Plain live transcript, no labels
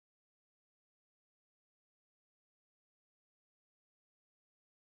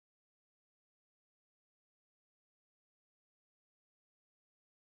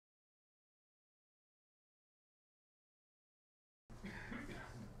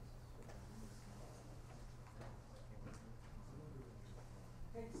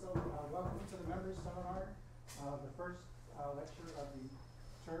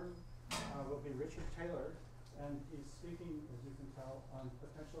Richard Taylor, and he's speaking, as you can tell, on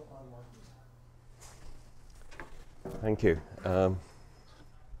potential automorphy. Thank you.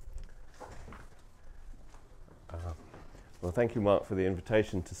 Well, thank you, Mark, for the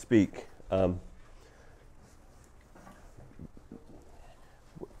invitation to speak.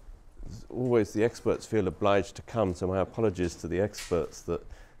 Always the experts feel obliged to come, so my apologies to the experts that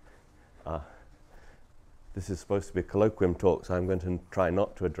this is supposed to be a colloquium talk, so I'm going to try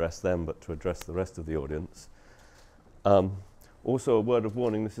not to address them, but to address the rest of the audience. Also, a word of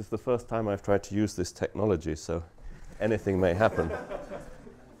warning, this is the first time I've tried to use this technology, so anything may happen.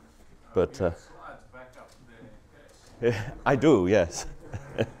 But I do, yes.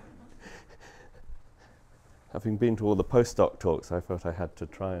 Having been to all the postdoc talks, I felt I had to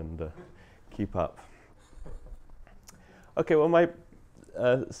try and keep up. Okay, well, my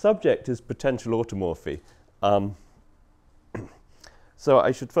subject is potential automorphy. So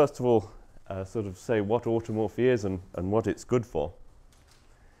I should first of all sort of say what automorphy is and what it's good for.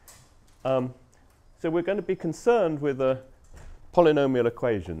 So we're going to be concerned with a polynomial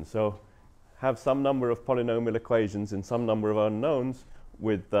equation. So have some number of polynomial equations in some number of unknowns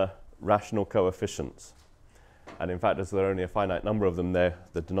with rational coefficients. And in fact, as there are only a finite number of them there,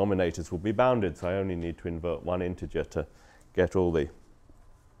 the denominators will be bounded, so I only need to invert one integer to get all the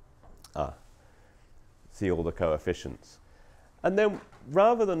see all the coefficients. And then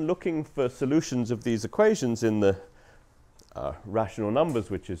rather than looking for solutions of these equations in the rational numbers,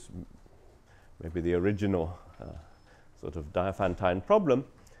 which is maybe the original sort of Diophantine problem,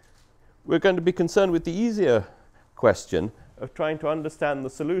 we're going to be concerned with the easier question of trying to understand the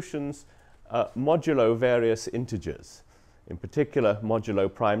solutions modulo various integers, in particular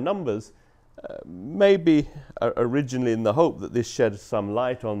modulo prime numbers, maybe originally in the hope that this sheds some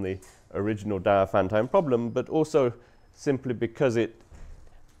light on the original Diophantine problem, but also simply because it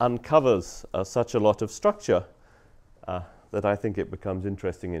uncovers such a lot of structure that I think it becomes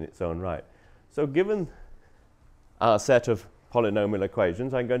interesting in its own right. So given our set of polynomial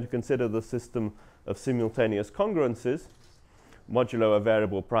equations, I'm going to consider the system of simultaneous congruences modulo a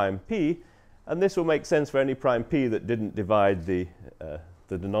variable prime p, and this will make sense for any prime p that didn't divide the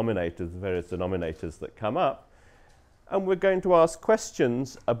denominators, the various denominators that come up. And we're going to ask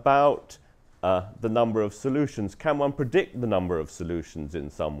questions about the number of solutions. Can one predict the number of solutions in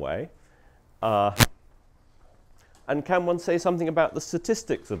some way? And can one say something about the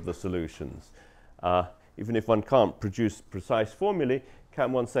statistics of the solutions? Even if one can't produce precise formulae,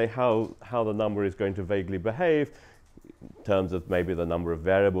 can one say how the number is going to vaguely behave in terms of maybe the number of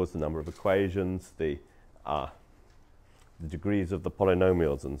variables, the number of equations, the degrees of the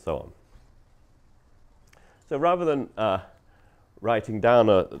polynomials, and so on. So rather than writing down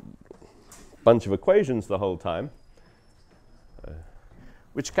a bunch of equations the whole time,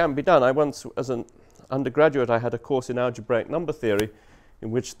 which can be done. I once, as an undergraduate, I had a course in algebraic number theory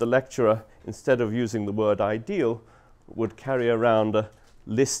in which the lecturer, instead of using the word ideal, would carry around a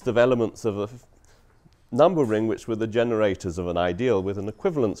list of elements of a number ring which were the generators of an ideal with an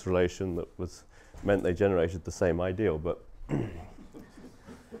equivalence relation that meant they generated the same ideal. But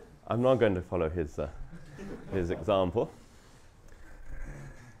I'm not going to follow his example.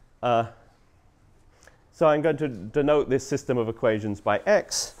 So I'm going to denote this system of equations by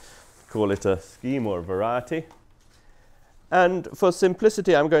x, call it a scheme or a variety. And for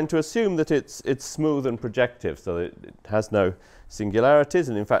simplicity, I'm going to assume that it's smooth and projective, so that it has no singularities.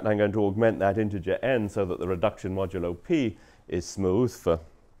 And in fact, I'm going to augment that integer n so that the reduction modulo p is smooth for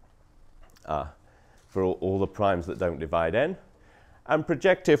all the primes that don't divide n. And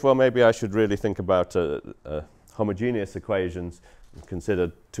projective, well, maybe I should really think about homogeneous equations and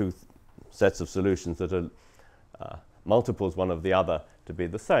consider two sets of solutions that are multiples one of the other to be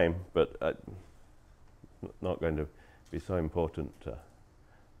the same, but not going to be so important at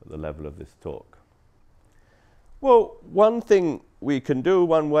the level of this talk. Well, one thing we can do,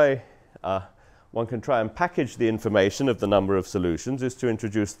 one way one can try and package the information of the number of solutions is to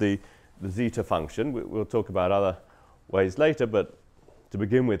introduce the zeta function. We'll talk about other ways later, but to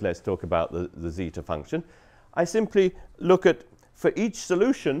begin with, let's talk about the zeta function. I simply look at, for each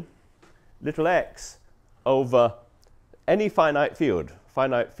solution, little x over any finite field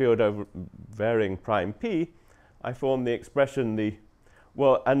over varying prime p, I form the expression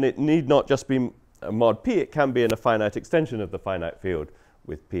and it need not just be a mod p, it can be in a finite extension of the finite field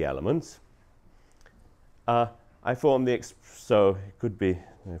with p elements. I form so it could be,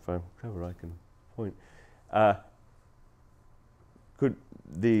 if I'm clever I can point,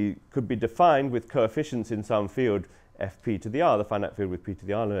 could be defined with coefficients in some field fp to the r, the finite field with p to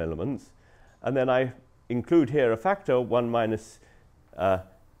the r elements. And then I include here a factor 1 minus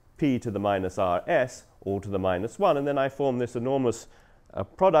p to the minus rs, all to the minus 1, and then I form this enormous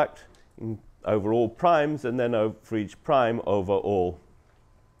product over all primes, and then for each prime over all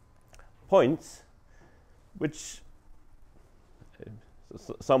points, which is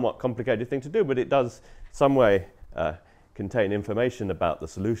a somewhat complicated thing to do, but it does some way contain information about the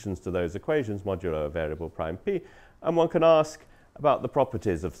solutions to those equations modulo a variable prime p, and one can ask about the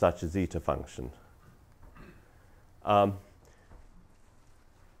properties of such a zeta function.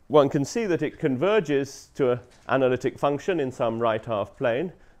 One can see that it converges to an analytic function in some right half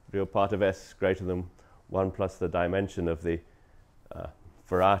plane, real part of S greater than 1 plus the dimension of the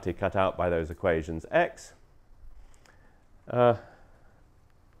variety cut out by those equations x. And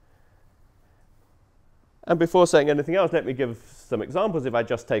before saying anything else, let me give some examples. If I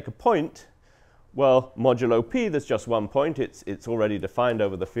just take a point, well, modulo p, there's just one point. It's already defined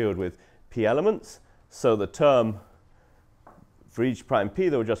over the field with p elements. So the term for each prime p,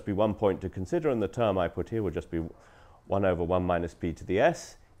 there will just be one point to consider, and the term I put here will just be 1 over 1 minus p to the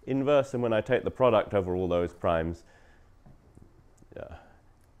s inverse. And when I take the product over all those primes,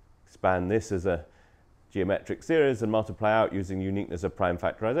 expand this as a geometric series and multiply out using uniqueness of prime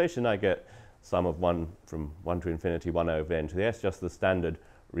factorization, I get sum of 1 from 1 to infinity 1 over n to the s, just the standard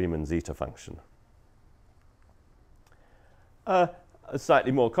Riemann zeta function. A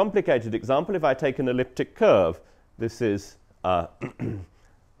slightly more complicated example, if I take an elliptic curve, this is a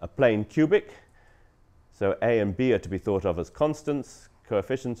plane cubic, so a and b are to be thought of as constants,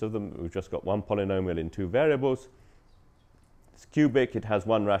 coefficients of them. We've just got one polynomial in two variables. It's cubic, it has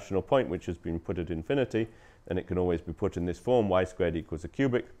one rational point which has been put at infinity, and it can always be put in this form, y squared equals a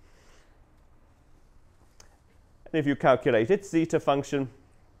cubic. And if you calculate its zeta function,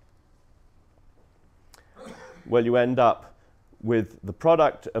 well, you end up with the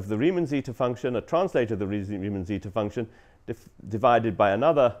product of the Riemann zeta function, a translate of the Riemann zeta function, divided by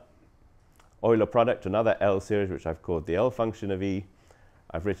another Euler product, another L series, which I've called the L function of E.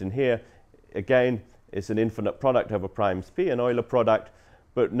 I've written here, again, it's an infinite product over primes p, an Euler product,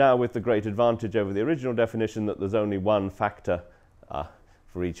 but now with the great advantage over the original definition that there's only one factor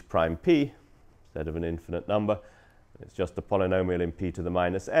for each prime p, instead of an infinite number. It's just a polynomial in p to the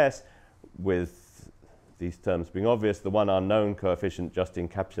minus s, with these terms being obvious. The one unknown coefficient just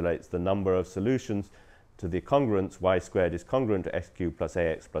encapsulates the number of solutions to the congruence y squared is congruent to x cubed plus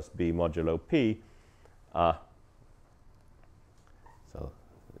ax plus b modulo p. So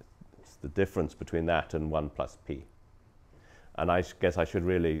it's the difference between that and 1 plus p. And I guess I should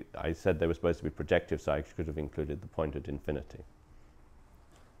really, I said they were supposed to be projective, so I should have included the point at infinity.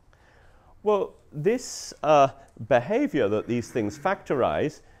 Well, this behavior that these things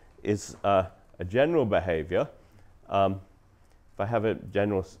factorize is a general behavior. If I have a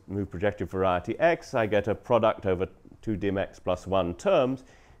general smooth projective variety x, I get a product over 2 dim x plus 1 terms,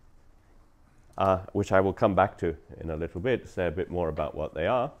 which I will come back to in a little bit, say a bit more about what they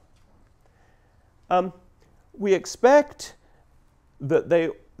are. We expect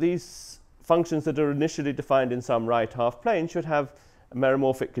that these functions that are initially defined in some right half plane should have a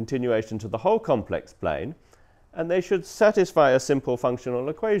meromorphic continuation to the whole complex plane, and they should satisfy a simple functional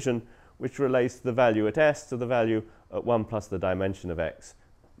equation which relates the value at s to the value at 1 plus the dimension of x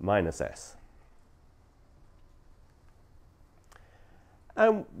minus s.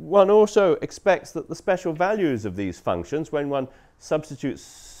 And one also expects that the special values of these functions, when one substitutes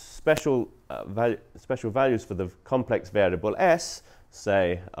special values for the complex variable s,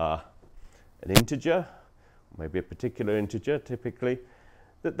 say an integer, maybe a particular integer typically,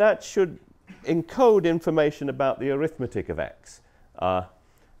 that should encode information about the arithmetic of x.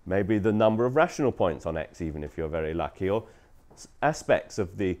 Maybe the number of rational points on x, even if you're very lucky, or aspects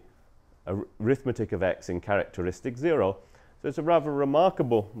of the arithmetic of x in characteristic 0. So it's a rather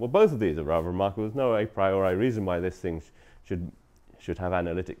remarkable, well, both of these are rather remarkable. There's no a priori reason why this thing should have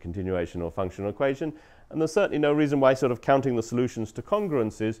analytic continuation or functional equation. And there's certainly no reason why sort of counting the solutions to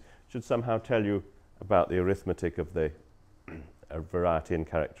congruences should somehow tell you about the arithmetic of the variety in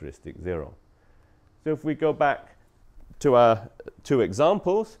characteristic 0. So if we go back to our two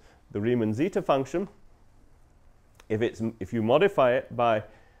examples, the Riemann zeta function, if you modify it by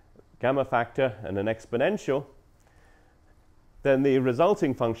gamma factor and an exponential, then the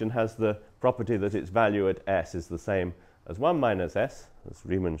resulting function has the property that its value at s is the same as 1 minus s, as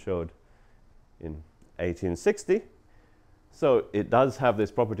Riemann showed in 1860. So it does have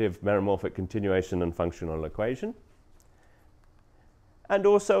this property of meromorphic continuation and functional equation. And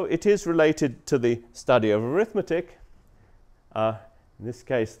also it is related to the study of arithmetic. In this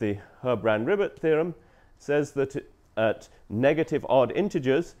case, the Herbrand-Ribot theorem says that at negative odd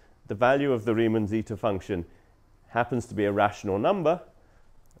integers, the value of the Riemann zeta function happens to be a rational number.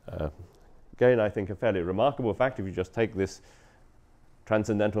 again, I think a fairly remarkable fact. If you just take this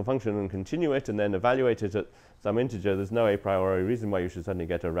transcendental function and continue it and then evaluate it at some integer, there's no a priori reason why you should suddenly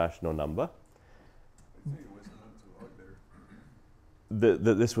get a rational number. That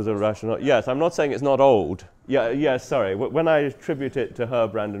this was a rational. Yes, I'm not saying it's not old. Yeah, yes, sorry. When I attribute it to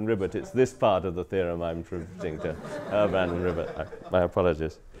Herbrand and Ribot, it's this part of the theorem I'm attributing to Herbrand and Ribot. My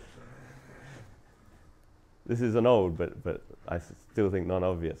apologies. This is an old, but I still think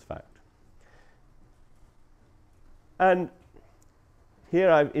non-obvious fact. And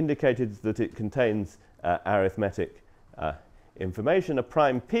here I've indicated that it contains arithmetic information. A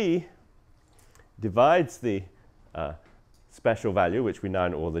prime p divides the special value, which we now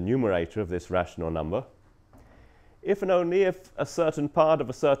know, or the numerator of this rational number, if and only if a certain part of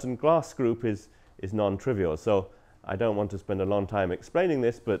a certain class group is non-trivial. So I don't want to spend a long time explaining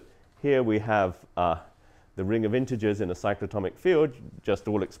this, but here we have the ring of integers in a cyclotomic field, just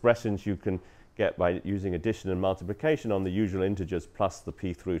all expressions you can get by using addition and multiplication on the usual integers plus the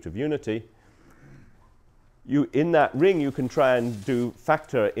pth root of unity. In that ring, you can try and do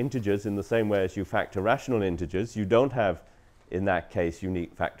factor integers in the same way as you factor rational integers. You don't have, in that case,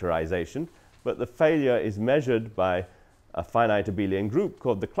 unique factorization, but the failure is measured by a finite abelian group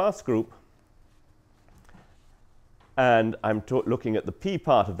called the class group. And I'm looking at the p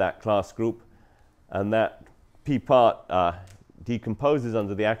part of that class group, and that p part decomposes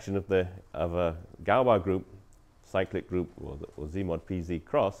under the action of a Galois group, cyclic group, or z mod p z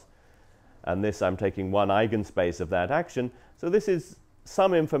cross. And this, I'm taking one eigenspace of that action. So this is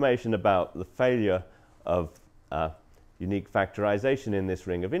some information about the failure of unique factorization in this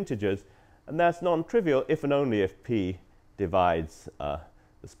ring of integers. And that's non-trivial if and only if p divides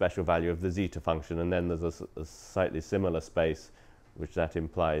the special value of the zeta function. And then there's a slightly similar space, which that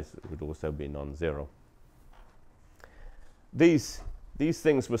implies would also be non-zero. These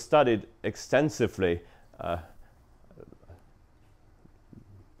things were studied extensively, at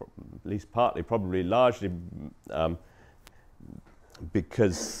least partly, probably largely,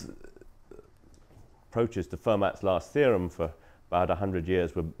 because approaches to Fermat's last theorem for about 100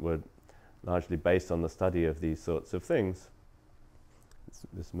 years were largely based on the study of these sorts of things.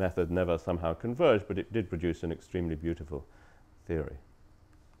 This method never somehow converged, but it did produce an extremely beautiful theory.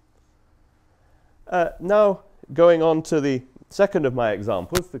 Now, going on to the second of my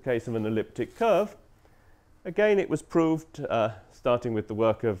examples, the case of an elliptic curve. Again, it was proved, starting with the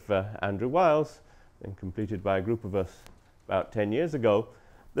work of Andrew Wiles and completed by a group of us about 10 years ago,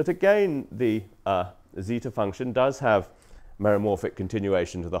 that again the zeta function does have meromorphic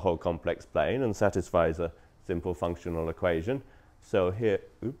continuation to the whole complex plane and satisfies a simple functional equation. So here,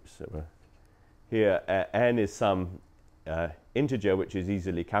 here n is some integer which is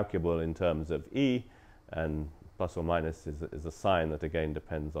easily calculable in terms of e, and plus or minus is a sign that again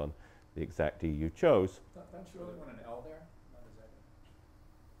depends on the exact e you chose. Don't you really want an L there? Not a zeta.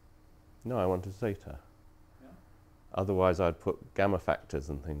 No, I want a zeta. Yeah? Otherwise, I'd put gamma factors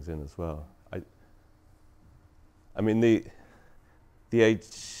and things in as well. I mean, the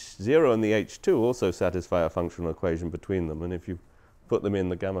H0 and the H2 also satisfy a functional equation between them, and if you put them in,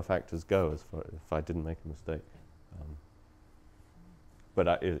 the gamma factors go, as far if I didn't make a mistake.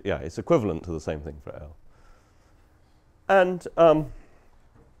 But yeah, it's equivalent to the same thing for L. And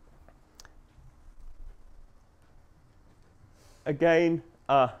again,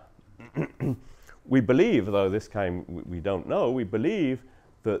 we believe, though this time we don't know, we believe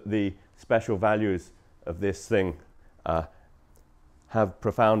that the special values of this thing have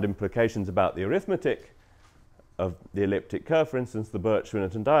profound implications about the arithmetic of the elliptic curve. For instance, the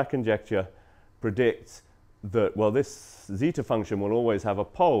Birch-Schwinert and Dyer conjecture predicts that, well, this zeta function will always have a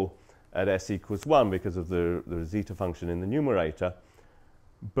pole at s equals 1 because of the zeta function in the numerator.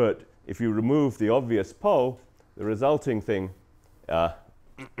 But if you remove the obvious pole, the resulting thing will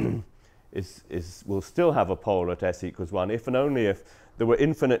still have a pole at s equals 1 if and only if there were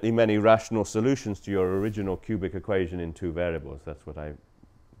infinitely many rational solutions to your original cubic equation in two variables. That's what I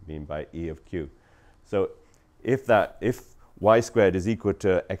mean by E of q. So if y squared is equal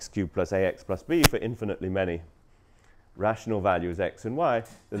to x cubed plus ax plus b for infinitely many rational values x and y,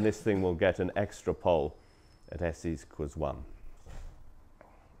 then this thing will get an extra pole at s equals 1.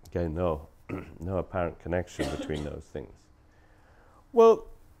 Again, no apparent connection between those things. Well,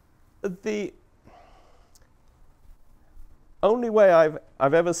 the only way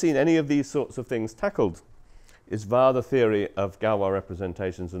I've ever seen any of these sorts of things tackled is via the theory of Galois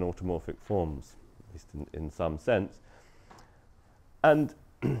representations and automorphic forms, at least in some sense. And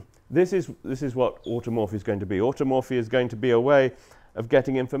this is what automorphy is going to be. Automorphy is going to be a way of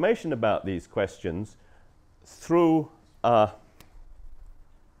getting information about these questions through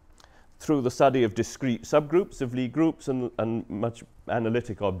through the study of discrete subgroups of Lie groups and much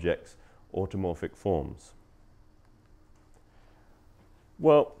analytic objects, automorphic forms.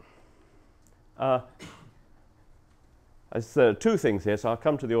 Well, there are two things here, so I'll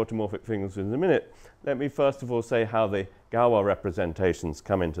come to the automorphic things in a minute. Let me first of all say how the Galois representations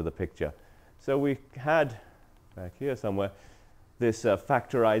come into the picture. So we had, back here somewhere, this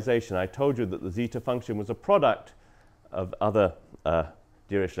factorization. I told you that the zeta function was a product of other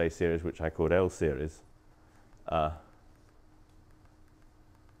Dirichlet series, which I called L series.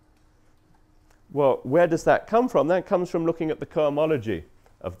 Well, where does that come from? That comes from looking at the cohomology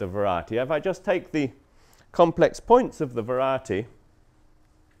of the variety. If I just take the complex points of the variety,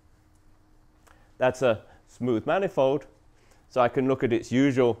 that's a smooth manifold, so I can look at its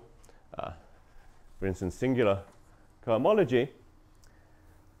usual, for instance, singular cohomology.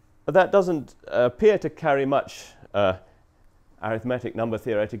 But that doesn't appear to carry much arithmetic number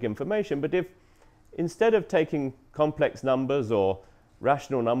theoretic information, but if instead of taking complex numbers or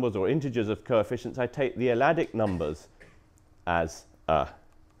rational numbers or integers of coefficients, I take the l-adic numbers as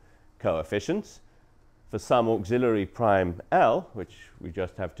coefficients for some auxiliary prime L, which we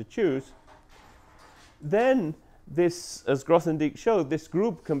just have to choose, then this, as Grothendieck showed, this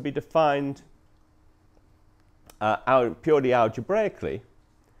group can be defined purely algebraically.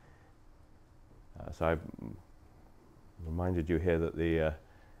 So I've reminded you here that the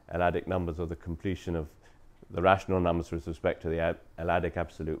l-adic numbers are the completion of the rational numbers with respect to the l-adic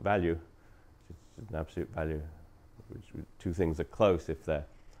absolute value, which is an absolute value which two things are close if their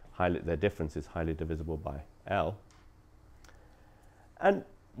difference is highly divisible by L. And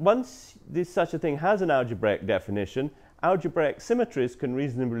once such a thing has an algebraic definition, algebraic symmetries can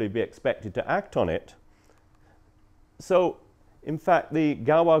reasonably be expected to act on it. So, in fact, the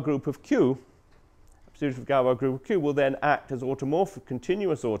Galois group of Q, absolute Galois group of Q, will then act as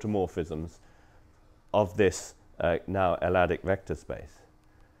continuous automorphisms of this now l-adic vector space.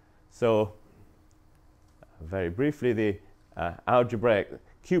 So, very briefly, the algebraic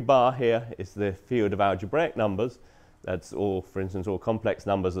Q bar here is the field of algebraic numbers. That's all, for instance, all complex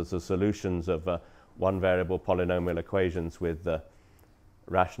numbers as the solutions of one variable polynomial equations with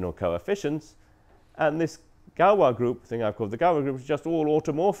rational coefficients. And this Galois group, thing I've called the Galois group, is just all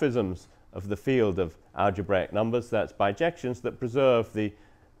automorphisms of the field of algebraic numbers. That's bijections that preserve the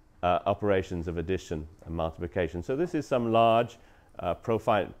operations of addition and multiplication. So this is some large,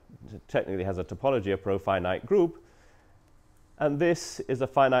 technically has a topology, a profinite group. And this is a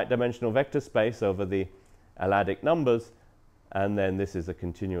finite dimensional vector space over the l-adic numbers. And then this is a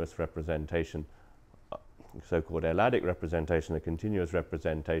continuous representation, so-called l-adic representation, a continuous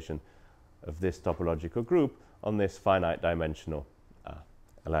representation of this topological group on this finite dimensional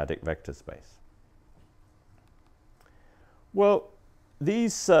l-adic vector space. Well,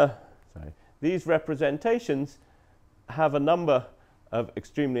 these representations have a number of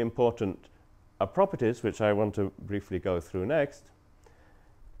extremely important properties, which I want to briefly go through next.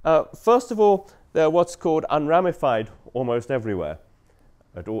 First of all, they're what's called unramified almost everywhere,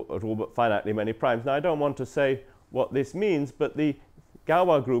 at all but finitely many primes. Now, I don't want to say what this means, but the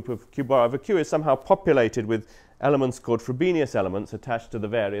Galois group of Q bar over Q is somehow populated with elements called Frobenius elements attached to the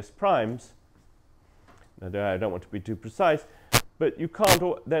various primes. Now, I don't want to be too precise, but you can't,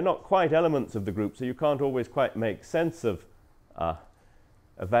 they're not quite elements of the group, so you can't always quite make sense of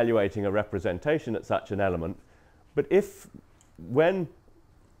evaluating a representation at such an element. But when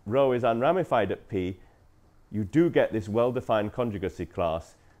rho is unramified at P, you do get this well-defined conjugacy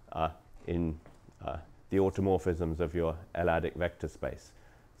class in the automorphisms of your l-adic vector space.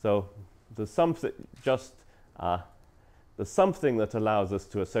 So there's something that allows us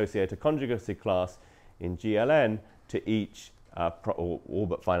to associate a conjugacy class in GLN to each all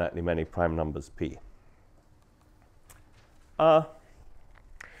but finitely many prime numbers P.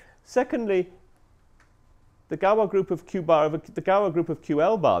 Secondly, the Galois group of Q bar over the Galois group of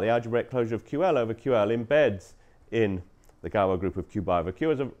QL bar, the algebraic closure of QL over QL, embeds in the Galois group of Q bar over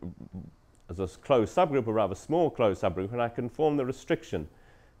Q as a closed subgroup, a rather small closed subgroup, and I can form the restriction.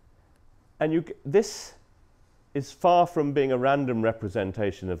 And this is far from being a random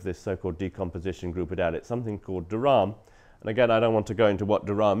representation of this so-called decomposition group at L. It's something called de Rham. And again, I don't want to go into what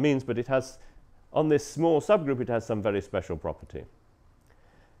de Rham means, but it has, on this small subgroup, it has some very special property.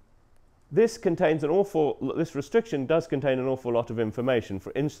 This restriction does contain an awful lot of information.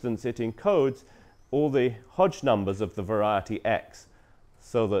 For instance, it encodes all the Hodge numbers of the variety X,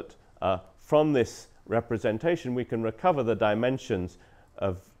 so that from this representation we can recover the dimensions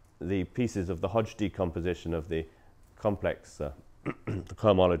of the pieces of the Hodge decomposition of the complex, the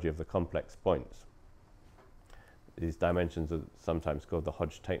cohomology of the complex points. These dimensions are sometimes called the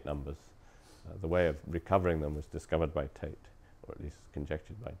Hodge-Tate numbers. The way of recovering them was discovered by Tate, or at least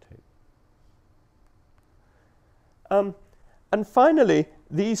conjectured by Tate. And finally,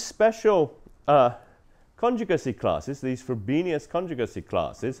 these special conjugacy classes, these Frobenius conjugacy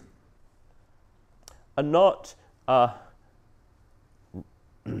classes, are not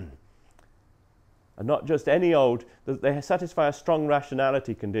just any old, they satisfy a strong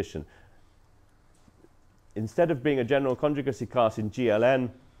rationality condition. Instead of being a general conjugacy class in GLN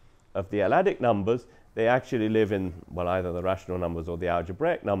of the l-adic numbers, they actually live in, well, either the rational numbers or the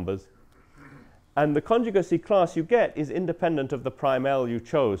algebraic numbers. And the conjugacy class you get is independent of the prime L you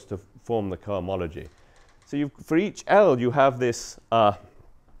chose to form the cohomology. So for each L, you have this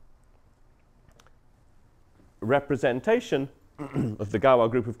representation of the Galois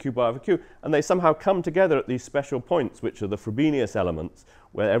group of Q bar over Q, and they somehow come together at these special points, which are the Frobenius elements,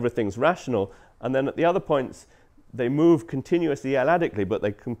 where everything's rational, and then at the other points, they move continuously l-adically, but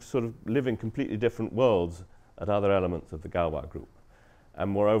they sort of live in completely different worlds at other elements of the Galois group. And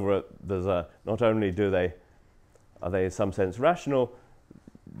moreover, there's not only are they in some sense rational,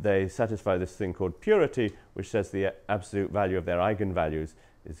 they satisfy this thing called purity, which says the absolute value of their eigenvalues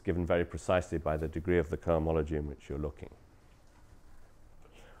is given very precisely by the degree of the cohomology in which you're looking.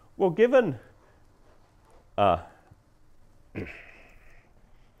 Well, given that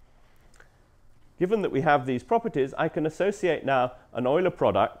we have these properties, I can associate now an Euler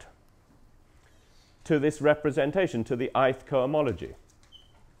product to this representation, to the ith cohomology.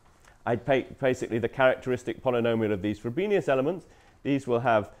 I'd take basically the characteristic polynomial of these Frobenius elements. These will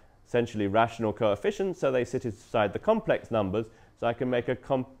have essentially rational coefficients, so they sit inside the complex numbers. So I can make a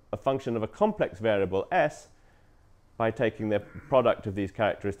function of a complex variable s by taking the product of these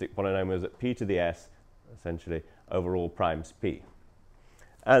characteristic polynomials at p to the s, essentially, over all primes p.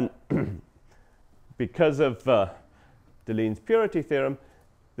 And because of Deligne's purity theorem,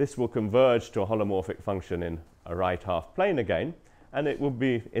 this will converge to a holomorphic function in a right half plane again, and it will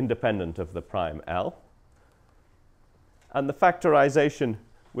be independent of the prime L. And the factorization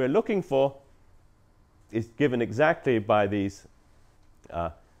we're looking for is given exactly by these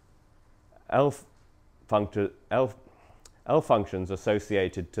L functions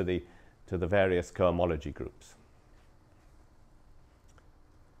associated to the various cohomology groups.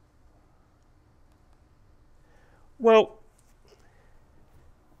 Well,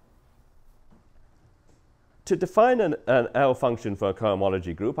 to define an L function for a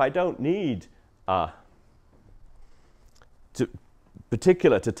cohomology group, I don't need to take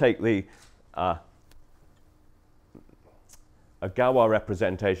the a Galois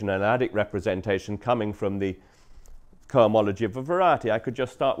representation, an l-adic representation coming from the cohomology of a variety. I could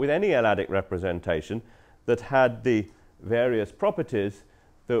just start with any l-adic representation that had the various properties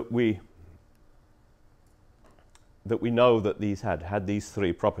that we know that these had these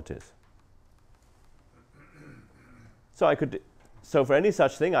three properties. So for any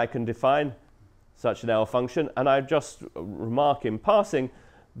such thing, I can define such an L function, and I just remark in passing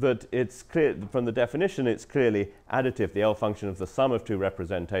that it's clear from the definition it's clearly additive. The L function of the sum of two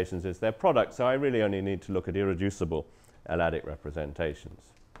representations is their product, so I really only need to look at irreducible l-adic representations.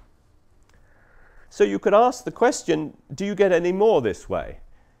 So you could ask the question, do you get any more this way?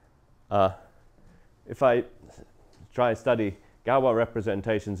 If I try and study Galois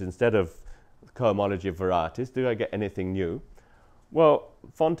representations instead of cohomology of varieties, do I get anything new? Well,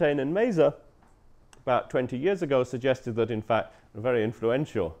 Fontaine and Mazur, about 20 years ago, suggested that, in fact, a very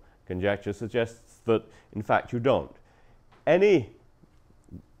influential conjecture suggests that, in fact, you don't. Any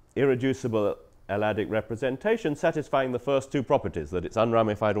irreducible l-adic representation satisfying the first two properties, that it's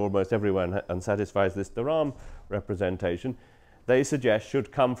unramified almost everywhere and satisfies this de Rham representation, they suggest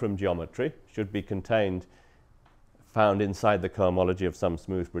should come from geometry, should be found inside the cohomology of some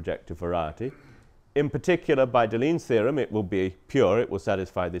smooth projective variety. In particular, by Deligne's theorem, it will be pure. It will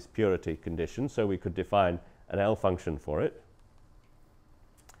satisfy this purity condition, so we could define an L function for it.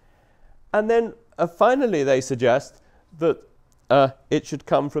 And then finally, they suggest that it should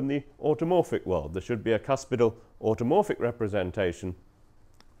come from the automorphic world. There should be a cuspidal automorphic representation.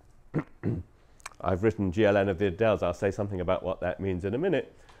 I've written GLN of the Adels. I'll say something about what that means in a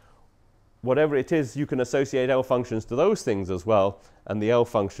minute. Whatever it is, you can associate L functions to those things as well, and the L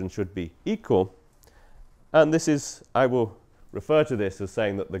function should be equal. And this is, I will refer to this as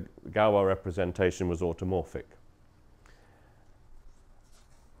saying that the Galois representation was automorphic.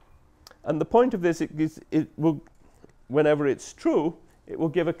 And the point of this is it will, whenever it's true, it will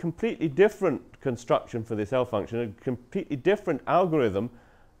give a completely different construction for this L function, a completely different algorithm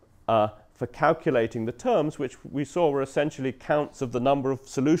for calculating the terms, which we saw were essentially counts of the number of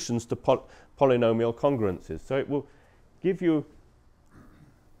solutions to polynomial congruences. So it will give you,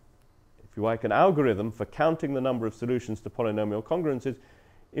 if you like, an algorithm for counting the number of solutions to polynomial congruences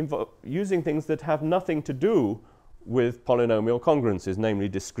using things that have nothing to do with polynomial congruences, namely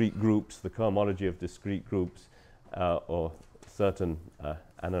discrete groups, the cohomology of discrete groups, or certain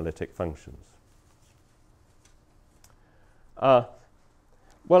analytic functions.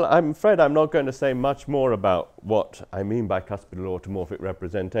 Well, I'm afraid I'm not going to say much more about what I mean by cuspidal automorphic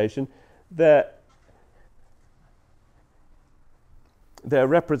representation. They're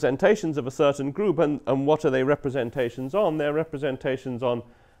representations of a certain group, and what are they representations on? They're representations on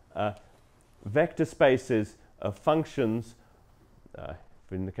vector spaces of functions,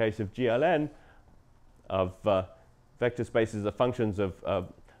 in the case of GLN, of vector spaces of functions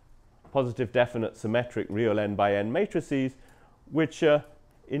of positive, definite, symmetric real n by n matrices, which are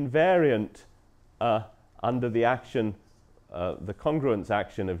invariant under the action, the congruence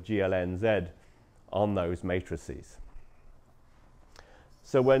action of GLNZ on those matrices.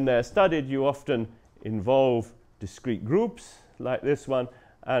 So when they're studied, you often involve discrete groups like this one,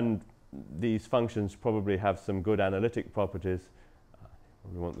 and these functions probably have some good analytic properties.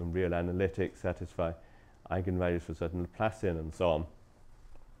 We want them real analytic, satisfy eigenvalues for certain Laplacian, and so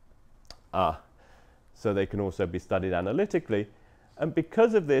on. So they can also be studied analytically. And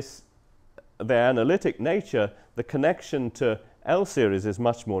because of this, their analytic nature, the connection to L-series is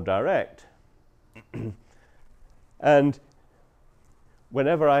much more direct. And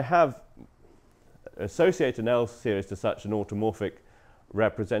whenever I have associated an L-series to such an automorphic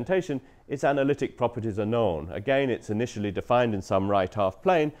representation, its analytic properties are known. Again, it's initially defined in some right half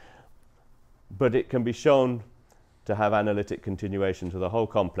plane, but it can be shown to have analytic continuation to the whole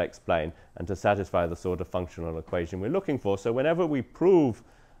complex plane and to satisfy the sort of functional equation we're looking for. So whenever we prove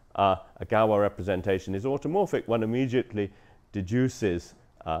a Galois representation is automorphic, one immediately deduces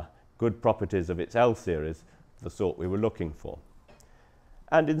good properties of its L-series, the sort we were looking for.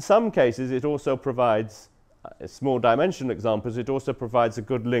 And in some cases, it also provides, small dimensional examples, it also provides a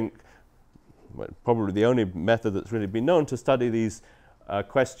good link, well, probably the only method that's really been known to study these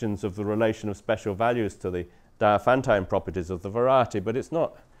questions of the relation of special values to the Diophantine properties of the variety, but it's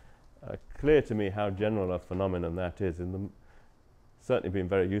not clear to me how general a phenomenon that is. Certainly been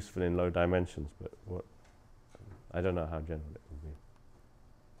very useful in low dimensions, but I don't know how general it will be.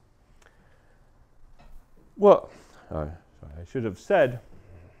 Well, sorry, I should have said,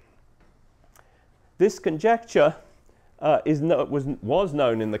 this conjecture was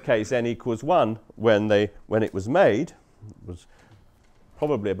known in the case n equals 1 when it was made. It was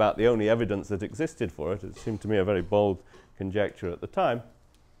probably about the only evidence that existed for it. It seemed to me a very bold conjecture at the time.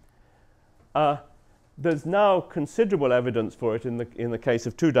 There's now considerable evidence for it in the case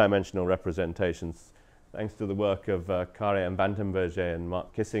of two-dimensional representations, thanks to the work of Carré and Vandenberger and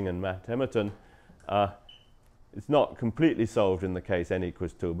Mark Kissing and Matt Emerton. It's not completely solved in the case n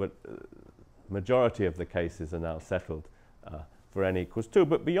equals 2, but majority of the cases are now settled for n equals 2.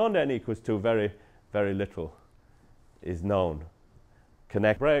 But beyond n equals 2, very, very little is known.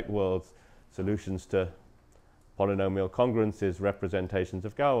 Connect break worlds, solutions to polynomial congruences, representations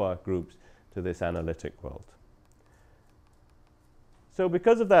of Galois groups to this analytic world. So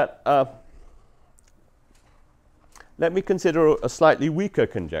because of that, let me consider a slightly weaker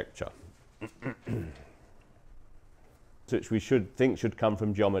conjecture, which we should come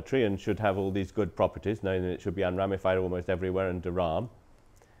from geometry and should have all these good properties, knowing that it should be unramified almost everywhere in de Rham.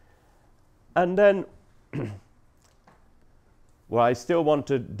 And then, well, I still want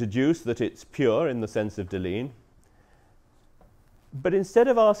to deduce that it's pure in the sense of Deligne. But instead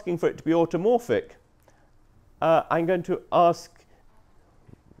of asking for it to be automorphic, I'm going to ask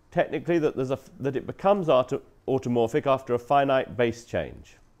technically that it becomes automorphic after a finite base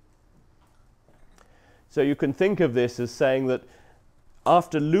change. So you can think of this as saying that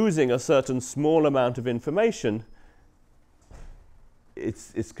after losing a certain small amount of information,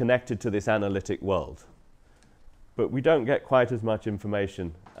 it's connected to this analytic world. But we don't get quite as much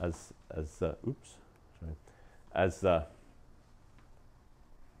information as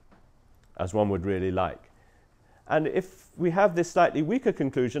one would really like. And if we have this slightly weaker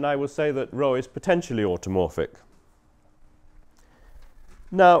conclusion, I will say that ρ is potentially automorphic.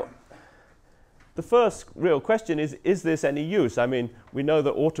 Now, the first real question is this any use? I mean, we know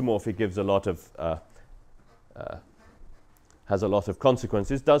that automorphy gives a lot of has a lot of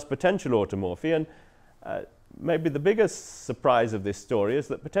consequences. Does potential automorphy? And maybe the biggest surprise of this story is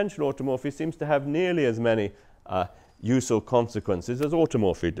that potential automorphy seems to have nearly as many useful consequences as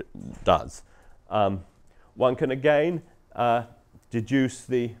automorphy does. One can again deduce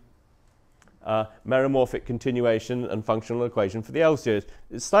the meromorphic continuation and functional equation for the L series.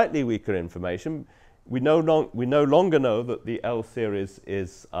 It's slightly weaker information. We no longer know that the L series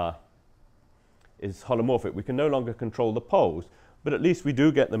is is holomorphic. We can no longer control the poles, but at least we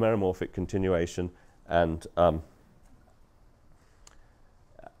do get the meromorphic continuation and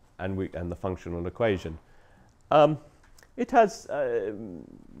the functional equation. It has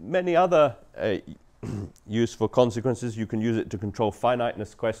many other useful consequences. You can use it to control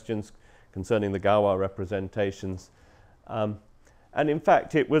finiteness questions concerning the Galois representations. And in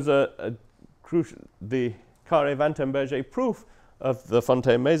fact, it was the Carré-Vandenberger proof of the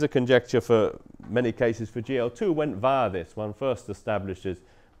Fontaine-Mazer conjecture for many cases for GL2 went via this. One first establishes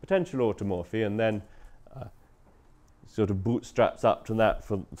potential automorphy and then sort of bootstraps up to that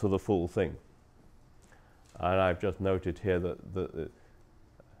for the full thing. And I've just noted here that the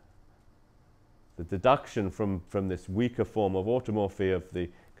deduction from this weaker form of automorphy of the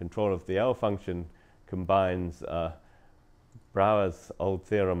control of the L function combines Brouwer's old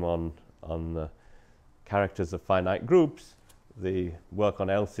theorem on characters of finite groups, the work on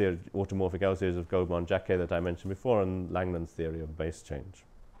L series, automorphic L series of Gaumont-Jacquet that I mentioned before, and Langlands theory of base change.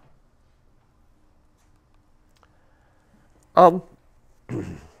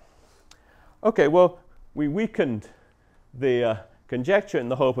 Okay, well, we weakened the conjecture in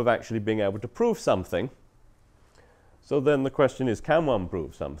the hope of actually being able to prove something. So then the question is, can one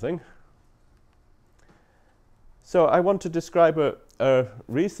prove something? So I want to describe a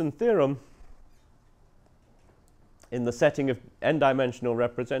recent theorem in the setting of n-dimensional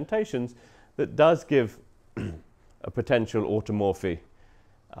representations that does give a potential automorphy.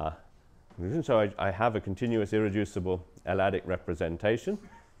 So I have a continuous irreducible l-adic representation,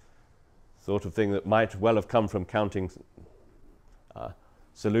 sort of thing that might well have come from counting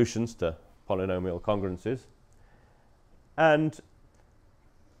solutions to polynomial congruences. And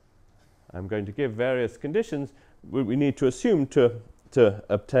I'm going to give various conditions we need to assume to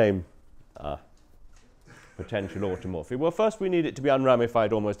obtain potential automorphy. Well, first we need it to be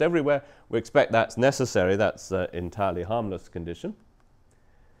unramified almost everywhere. We expect that's necessary. That's an entirely harmless condition.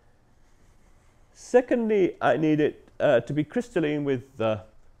 Secondly, I need it to be crystalline with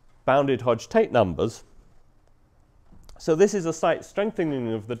bounded Hodge-Tate numbers. So this is a slight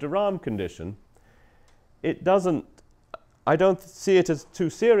strengthening of the de Rham condition. I don't see it as too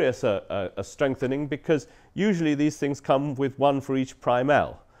serious a strengthening, because usually these things come with one for each prime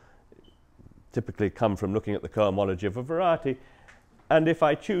L. Typically come from looking at the cohomology of a variety. And if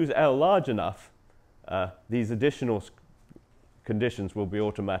I choose L large enough, these additional conditions will be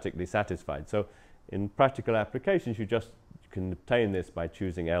automatically satisfied. So in practical applications, you can obtain this by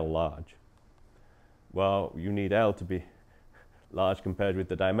choosing L large. Well, you need L to be large compared with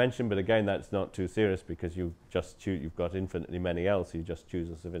the dimension, but again, that's not too serious because you've got infinitely many L's, so you just choose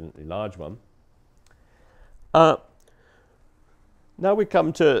a sufficiently large one. Now we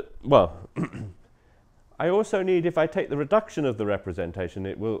come to, well, I also need, if I take the reduction of the representation,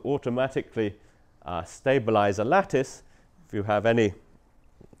 it will automatically stabilize a lattice. If you have any,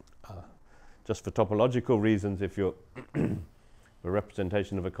 just for topological reasons, if you're a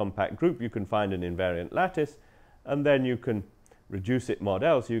representation of a compact group, you can find an invariant lattice, and then you can reduce it mod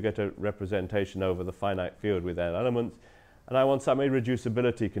L, so you get a representation over the finite field with L elements. And I want some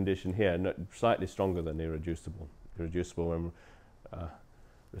irreducibility condition here, slightly stronger than irreducible. Irreducible when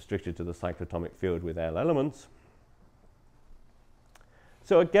restricted to the cyclotomic field with L elements.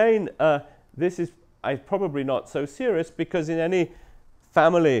 So again, this is probably not so serious, because in any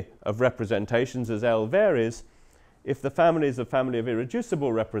family of representations as L varies, if the family is a family of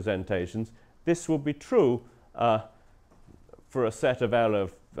irreducible representations, this will be true for a set of L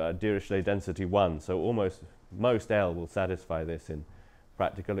of Dirichlet density 1. So almost most L will satisfy this in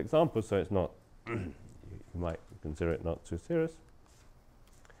practical examples, so it's not, you might consider it not too serious.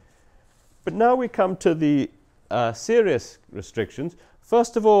 But now we come to the serious restrictions.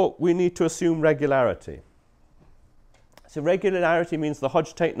 First of all, we need to assume regularity. So regularity means the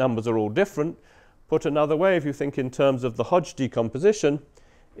Hodge-Tate numbers are all different. Put another way, if you think in terms of the Hodge decomposition,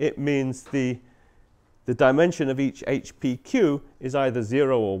 it means the dimension of each HPQ is either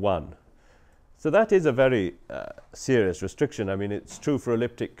 0 or 1. So that is a very serious restriction. I mean, it's true for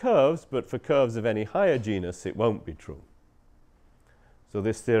elliptic curves, but for curves of any higher genus, it won't be true. So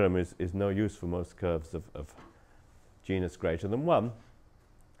this theorem is no use for most curves of genus greater than 1.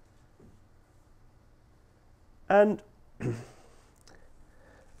 And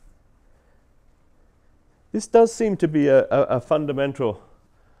this does seem to be a fundamental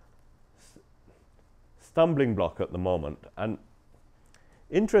stumbling block at the moment, and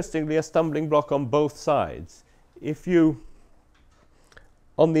interestingly, a stumbling block on both sides. If you,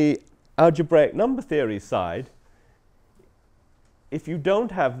 on the algebraic number theory side, if you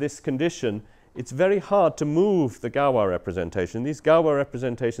don't have this condition, it's very hard to move the Galois representation. These Galois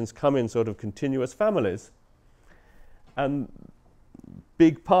representations come in sort of continuous families. And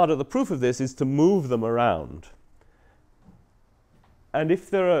big part of the proof of this is to move them around. And if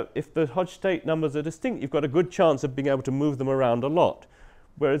the Hodge state numbers are distinct, you've got a good chance of being able to move them around a lot.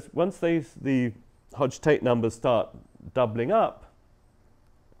 Whereas once the Hodge state numbers start doubling up,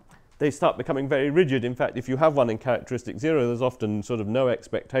 they start becoming very rigid. In fact, if you have one in characteristic 0, there's often sort of no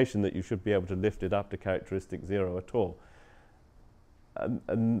expectation that you should be able to lift it up to characteristic 0 at all.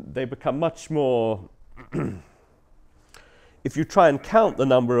 And they become much more if you try and count the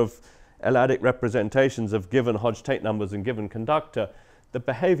number of l-adic representations of given Hodge tate numbers and given conductor, the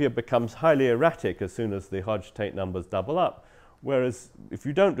behavior becomes highly erratic as soon as the Hodge tate numbers double up. Whereas if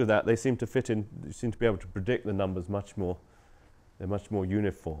you don't do that, they seem to fit in, you seem to be able to predict the numbers much more, they're much more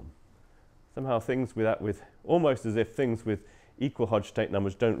uniform. Somehow things with almost as if things with equal Hodge tate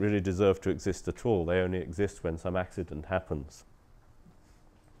numbers don't really deserve to exist at all. They only exist when some accident happens.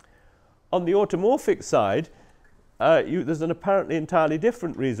 On the automorphic side, there's an apparently entirely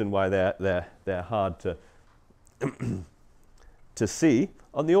different reason why they're hard to to see.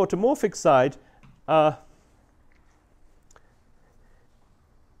 On the automorphic side,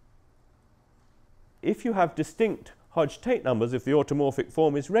 if you have distinct Hodge tate numbers, if the automorphic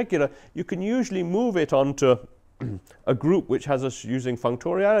form is regular, you can usually move it onto a group which has using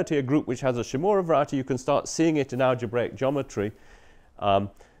functoriality, a group which has a Shimura variety. You can start seeing it in algebraic geometry.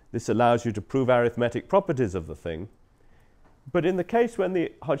 This allows you to prove arithmetic properties of the thing. But in the case when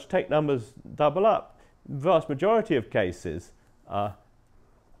the Hodge tate numbers double up, the vast majority of cases,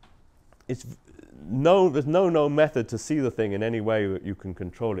 there's no method to see the thing in any way that you can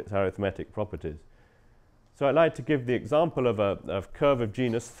control its arithmetic properties. So I'd like to give the example of a curve of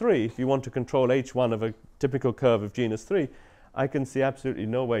genus 3. If you want to control h1 of a typical curve of genus 3, I can see absolutely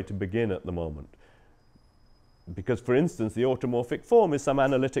no way to begin at the moment. Because, for instance, the automorphic form is some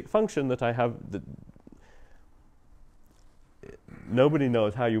analytic function that I have. Nobody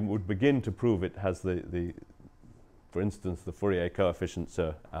knows how you would begin to prove it has for instance, the Fourier coefficients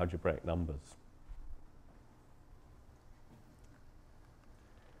are algebraic numbers.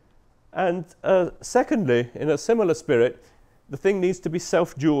 And secondly, in a similar spirit, the thing needs to be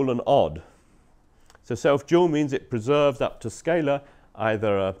self-dual and odd. So self-dual means it preserves up to scalar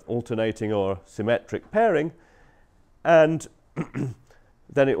either alternating or symmetric pairing, and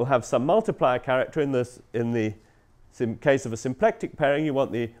then it will have some multiplier character. In the case of a symplectic pairing, you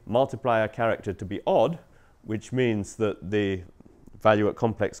want the multiplier character to be odd, which means that the value at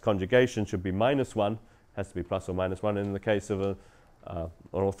complex conjugation should be -1, has to be plus or minus 1. And in the case of an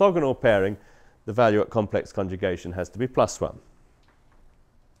orthogonal pairing, the value at complex conjugation has to be +1.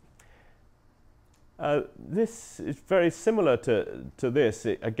 This is very similar to this.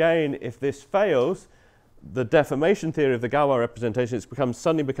 Again, if this fails, the deformation theory of the Galois representation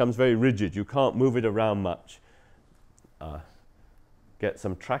suddenly becomes very rigid. You can't move it around much, get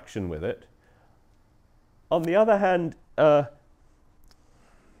some traction with it. On the other hand, and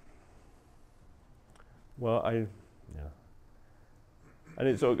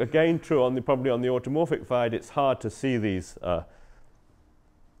it's again true probably on the automorphic side. It's hard to see the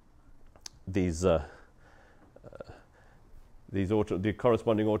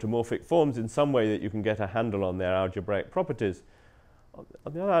corresponding automorphic forms in some way that you can get a handle on their algebraic properties.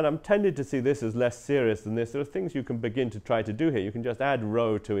 On the other hand, I'm tended to see this as less serious than this. There are things you can begin to try to do here. You can just add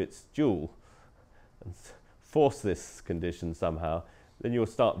rho to its dual and force this condition somehow. Then you'll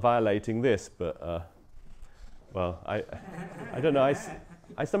start violating this. But, well, I don't know.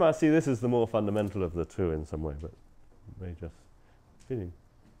 I somehow see this as the more fundamental of the two in some way, but may just feeling.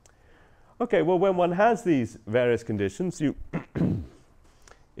 Okay, well, when one has these various conditions,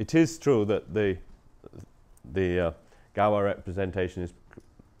 it is true that the Galois representation is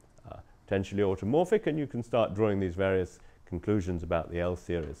potentially automorphic, and you can start drawing these various conclusions about the L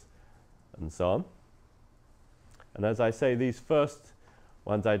series and so on. And as I say, these first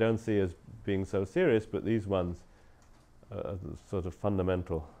ones I don't see as being so serious, but these ones are the sort of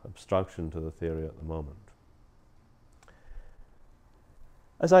fundamental obstruction to the theory at the moment.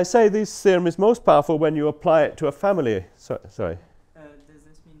 As I say, this theorem is most powerful when you apply it to a family. Sorry. Does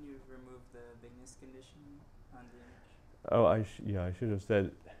this mean you've removed the bigness condition on the image? Oh, I should have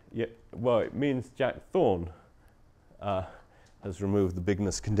said. Yeah. Well, it means Jack Thorne has removed the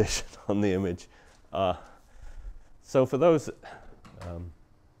bigness condition on the image. So for those,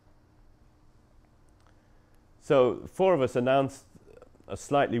 so 4 of us announced a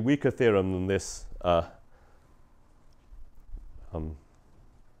slightly weaker theorem than this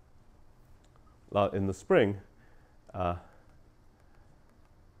in the spring.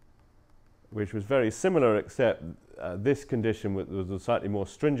 which was very similar, except this condition was a slightly more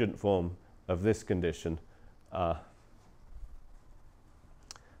stringent form of this condition,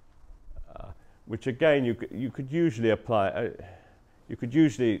 which again you could usually apply. You could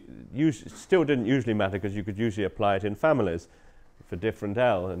usually still didn't usually matter because you could usually apply it in families for different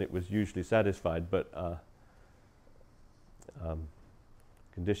L, and it was usually satisfied. But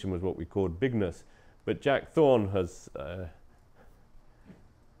condition was what we called bigness. But Jack Thorne has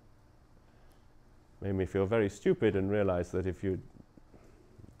made me feel very stupid and realize that if you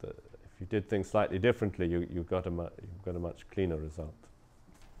did things slightly differently, you got a much cleaner result.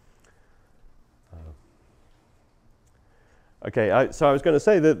 Okay, so I was going to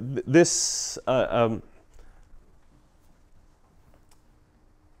say that this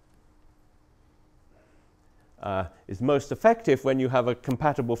is most effective when you have a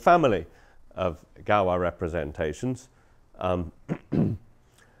compatible family of Galois representations. So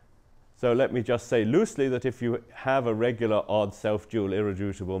let me just say loosely that if you have a regular odd self-dual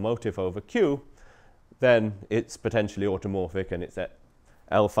irreducible motif over Q, then it's potentially automorphic and its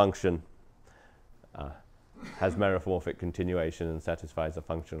L function has meromorphic continuation and satisfies a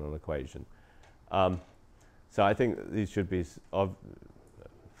functional equation. So I think these should be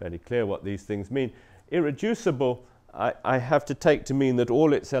fairly clear what these things mean. Irreducible, I have to take to mean that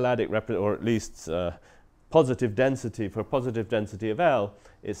all its l-adic or at least positive density, for positive density of L,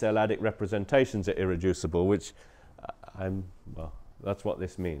 its l-adic representations are irreducible, which well, that's what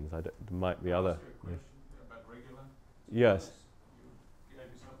this means. There might be other. Question about regular? Yes. You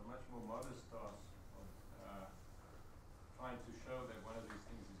gave yourself a much more modest task of trying to show that one of these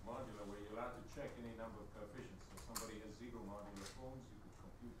things is modular, where you're allowed to check any number of coefficients. So somebody has zero modular forms, you could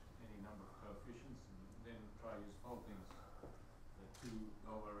compute any number of coefficients and then try to use Folting's two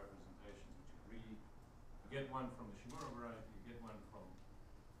Galois representations, which agree. You get one from the Shimura variety, you get one from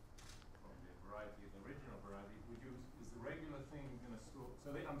the variety, the original variety. Is the regular thing going to store?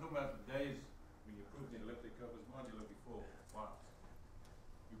 So I'm talking about the days when you proved the elliptic curve was modular before. What?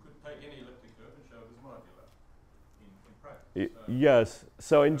 You could take any elliptic curve and show it was modular in practice. Yes.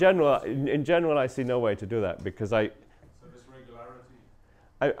 So in general, I see no way to do that because So this regularity.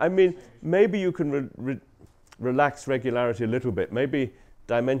 I mean, maybe you can relax regularity a little bit. Maybe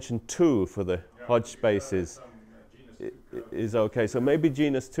dimension 2 for the Hodge spaces is okay. So maybe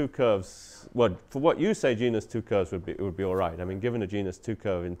genus 2 curves. Well, for what you say, genus 2 curves would be all right. I mean, given a genus 2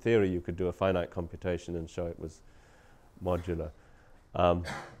 curve, in theory, you could do a finite computation and show it was modular,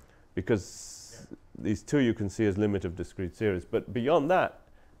 because these two you can see as limit of discrete series. But beyond that,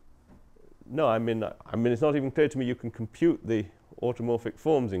 no. I mean, it's not even clear to me you can compute the automorphic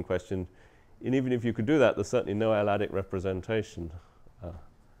forms in question, and even if you could do that, there's certainly no l-adic representation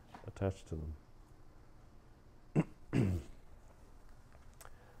attached to them.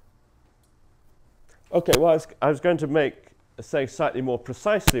 Okay, well, I was going to say slightly more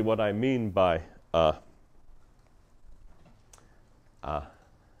precisely what I mean by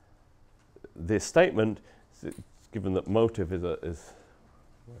this statement, given that motive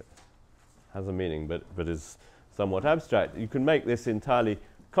has a meaning, but is somewhat abstract. You can make this entirely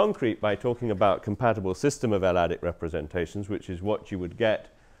concrete by talking about compatible system of l-adic representations, which is what you would get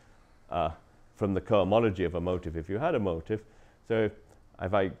from the cohomology of a motive if you had a motive. So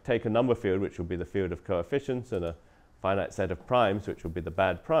if I take a number field, which will be the field of coefficients, and a finite set of primes, which will be the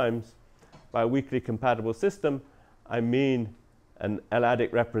bad primes, by a weakly compatible system, I mean an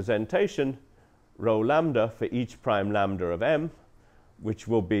l-adic representation, rho lambda, for each prime lambda of M, which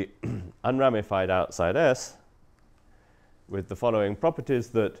will be unramified outside S, with the following properties: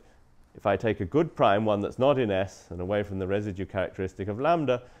 that if I take a good prime, one that's not in S, and away from the residue characteristic of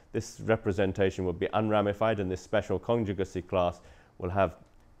lambda, this representation will be unramified, and this special conjugacy class will have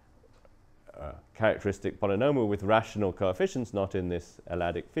a characteristic polynomial with rational coefficients not in this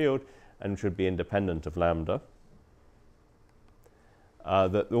l-adic field, and should be independent of lambda.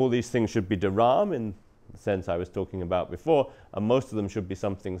 That all these things should be de Rham in the sense I was talking about before, and most of them should be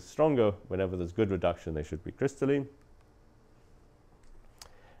something stronger. Whenever there's good reduction, they should be crystalline.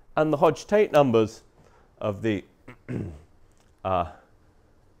 And the Hodge-Tate numbers of the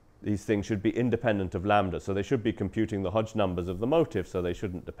these things should be independent of lambda. So they should be computing the Hodge numbers of the motif, so they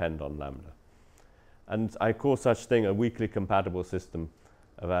shouldn't depend on lambda. And I call such thing a weakly compatible system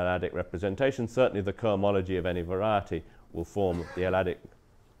of l-adic representation. Certainly the cohomology of any variety will form, the l-adic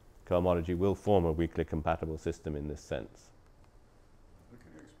cohomology will form a weakly compatible system in this sense. Can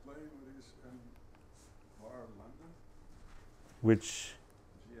you explain what is M bar lambda? Which?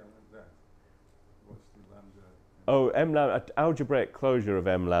 What's the lambda? Oh, M lambda, algebraic closure of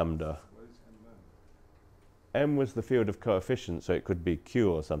M lambda. What is M lambda? M was the field of coefficients, so it could be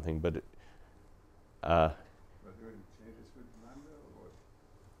Q or something, but But will it changes with lambda or?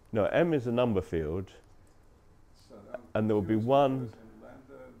 no, M is a number field, So and there will be confused one. because in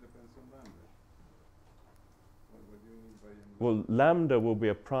lambda depends on lambda. What do you mean by in Well, lambda will be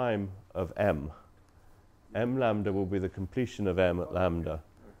a prime of M. M lambda will be the completion of M at lambda,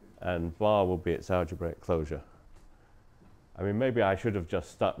 Okay. and bar will be its algebraic closure. I mean, maybe I should have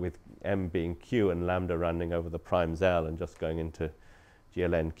just stuck with M being Q and lambda running over the primes L and just going into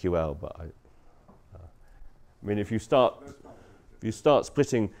GLN QL, but I mean, if you start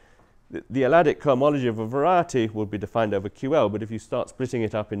splitting, the l-adic cohomology of a variety will be defined over QL, but if you start splitting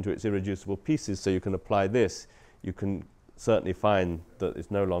it up into its irreducible pieces so you can apply this, you can certainly find that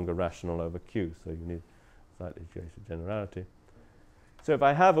it's no longer rational over Q, so you need slightly greater generality. So if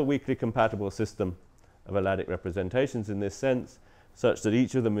I have a weakly compatible system of l-adic representations in this sense, such that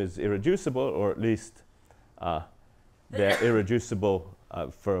each of them is irreducible, or at least they're irreducible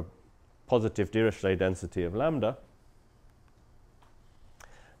for a positive Dirichlet density of lambda,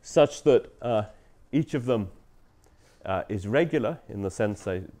 such that each of them is regular in the sense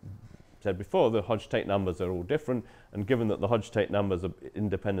I said before, the Hodge-Tate numbers are all different, and given that the Hodge-Tate numbers are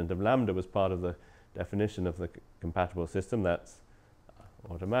independent of lambda was part of the definition of the compatible system, that's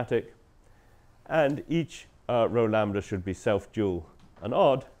automatic. And each row lambda should be self-dual and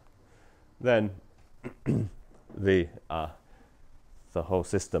odd, then the whole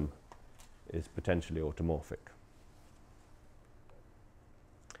system is potentially automorphic.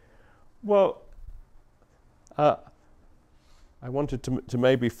 Well, I wanted to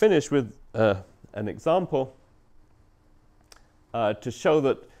maybe finish with an example to show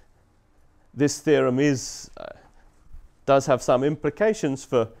that this theorem does have some implications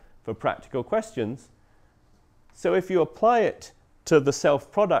for practical questions. So if you apply it to the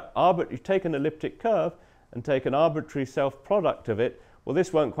self-product, you take an elliptic curve and take an arbitrary self-product of it, well,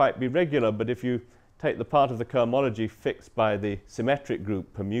 this won't quite be regular, but if you take the part of the cohomology fixed by the symmetric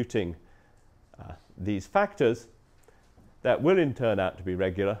group permuting these factors, that will in turn out to be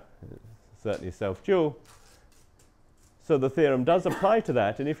regular, certainly self-dual. So the theorem does apply to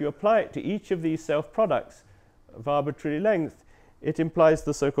that, and if you apply it to each of these self-products of arbitrary length, it implies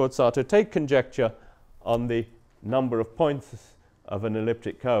the so-called Sarto-Tate conjecture on the number of points of an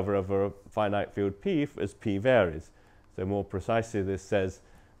elliptic curve over a finite field P as P varies. So more precisely, this says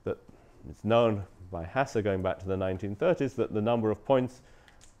that it's known by Hasse going back to the 1930s that the number of points,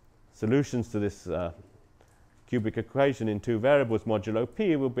 solutions to this cubic equation in two variables modulo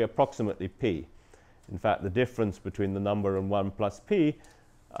P will be approximately P. In fact, the difference between the number and 1 plus P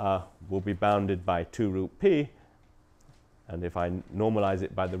will be bounded by 2 root P. And if I normalize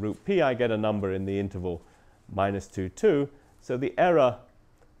it by the root P, I get a number in the interval minus 2, 2. So the error,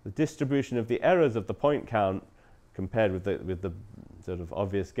 the distribution of the errors of the point count compared with the sort of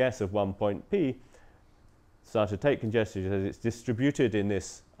obvious guess of 1 point P, Sarto-Tate conjecture says it's distributed in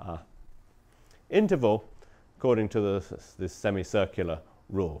this interval according to this semicircular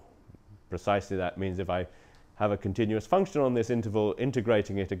rule. Precisely that means if I have a continuous function on this interval,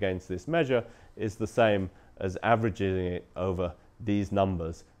 integrating it against this measure is the same as averaging it over these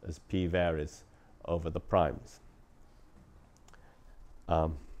numbers as P varies over the primes.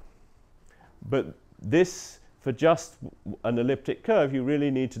 But this, for just an elliptic curve, you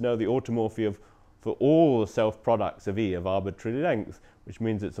really need to know the automorphy for all the self-products of E of arbitrary length, which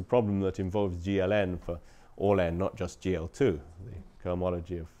means it's a problem that involves GLN for all n, not just GL2, the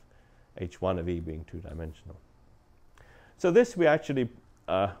cohomology of H1 of E being two-dimensional. So this we actually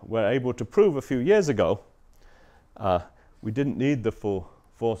were able to prove a few years ago. We didn't need the full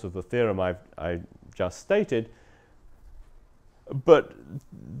force of the theorem I just stated, but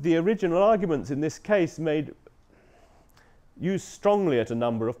the original arguments in this case used strongly at a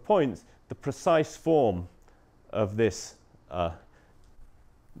number of points the precise form of this,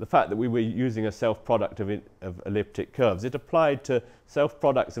 the fact that we were using a self-product of elliptic curves. It applied to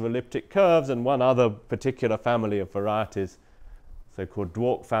self-products of elliptic curves and one other particular family of varieties, so-called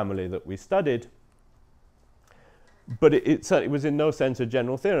Dwork family, that we studied. But it certainly was in no sense a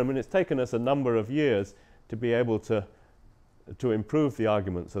general theorem, and it's taken us a number of years to be able to improve the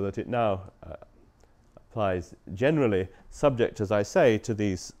argument so that it now applies generally, subject, as I say, to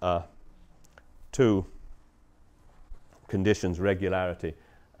these two conditions, regularity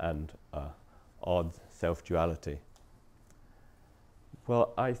and odd self-duality.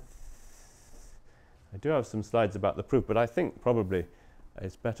 Well, I do have some slides about the proof, but I think probably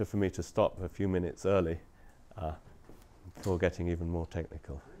it's better for me to stop a few minutes early before getting even more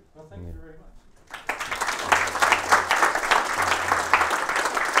technical. Well, thank you very much.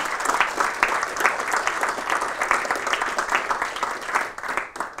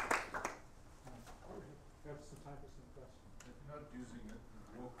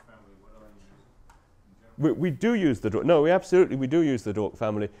 We do use the Dirac. No, we do use the Dirac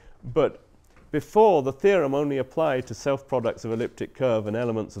family, but before, the theorem only applied to self-products of elliptic curve and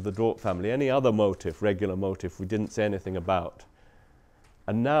elements of the Dirac family. Any other motif, regular motif, we didn't say anything about.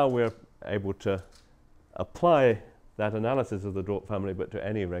 And now we're able to apply that analysis of the Dirac family, but to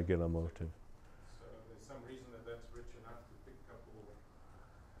any regular motif. So there's some reason that that's rich enough to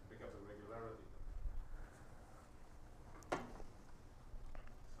pick up the regularity.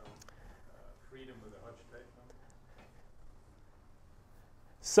 Some freedom with the Hodge-Tate number.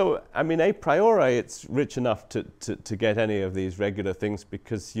 So, I mean, a priori, it's rich enough to get any of these regular things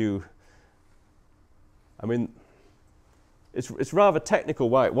because I mean, it's rather technical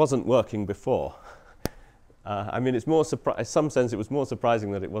why it wasn't working before. I mean, it's more in some sense, it was more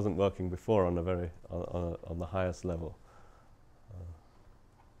surprising that it wasn't working before on on the highest level.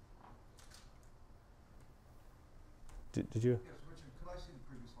 Did you? Yes, Richard, could I see the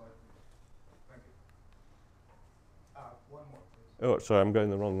previous slide, please? Thank you. One more, please. Oh, sorry, I'm going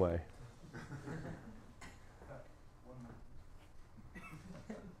the wrong way. One more.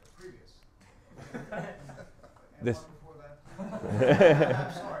 Previous. And This. one before that.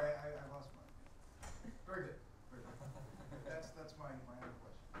 I'm sorry, I lost mine. Very good. Very good. That's my other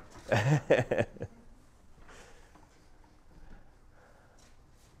question.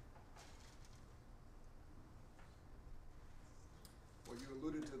 Well, you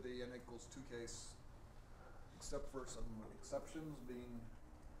alluded to the n equals 2 case, except for some exceptions being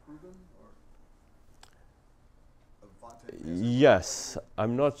proven, or of Fontaine? Yes,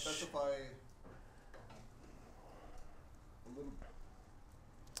 I'm not sure. Specify a little,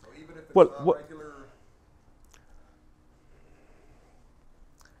 so even if it's Well, not regular.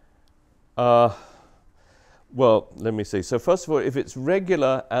 Well, let me see. So first of all, if it's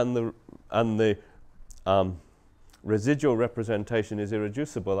regular and the residual representation is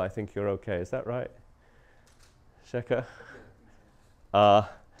irreducible, I think you're okay. Is that right, Shekhar?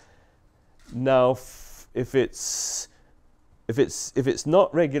 Now, if it's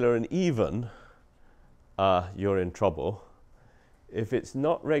not regular and even, you're in trouble. If it's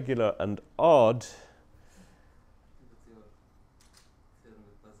not regular and odd,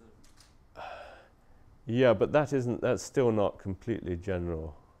 yeah, but that's still not completely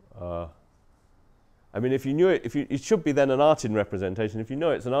general. I mean, if you knew it, it should be then an Artin representation. If you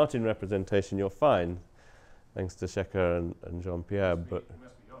know it's an Artin representation, you're fine, thanks to Shekhar and Jean-Pierre. But It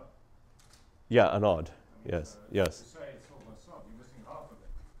must be odd. yeah, an odd. Yes, yes. To say it's almost odd, you're missing half of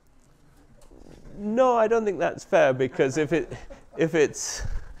it. No, I don't think that's fair because if it's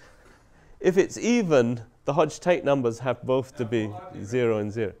even, the Hodge-Tate numbers have both to be 0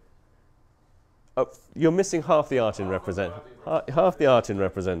 and 0. You're missing half the Artin representation. Half the Artin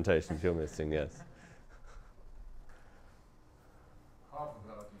representations you're missing, yes. Half of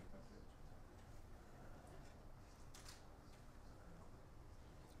that, I think that's it.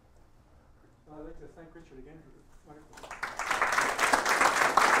 I'd like to thank Richard again for the wonderful